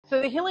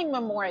So the Healing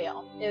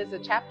Memorial is a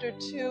chapter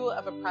 2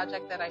 of a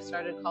project that I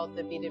started called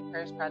the Beaded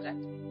Prayers Project.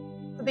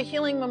 The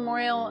Healing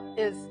Memorial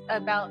is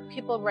about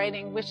people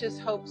writing wishes,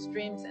 hopes,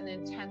 dreams, and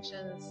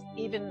intentions,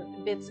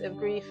 even bits of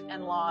grief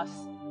and loss,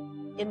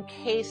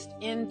 encased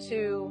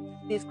into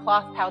these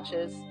cloth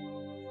pouches,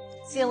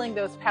 sealing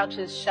those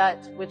pouches shut,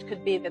 which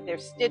could be that they're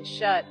stitched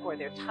shut or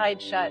they're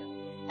tied shut,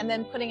 and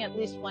then putting at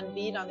least one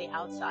bead on the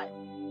outside.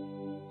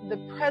 The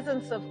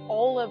presence of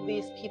all of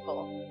these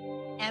people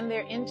and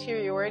their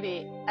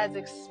interiority as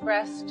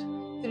expressed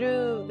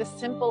through the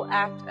simple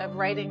act of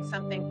writing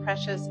something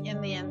precious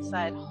in the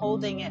inside,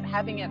 holding it,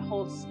 having it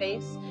hold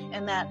space,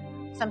 and that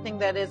something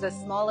that is as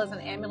small as an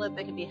amulet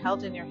that can be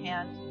held in your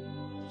hand.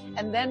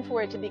 And then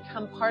for it to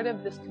become part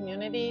of this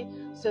community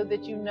so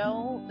that you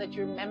know that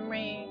your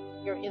memory,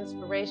 your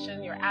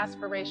inspiration, your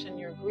aspiration,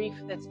 your grief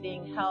that's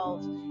being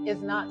held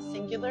is not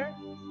singular,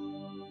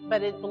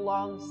 but it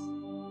belongs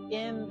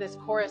in this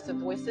chorus of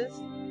voices,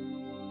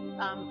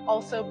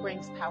 also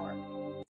brings power.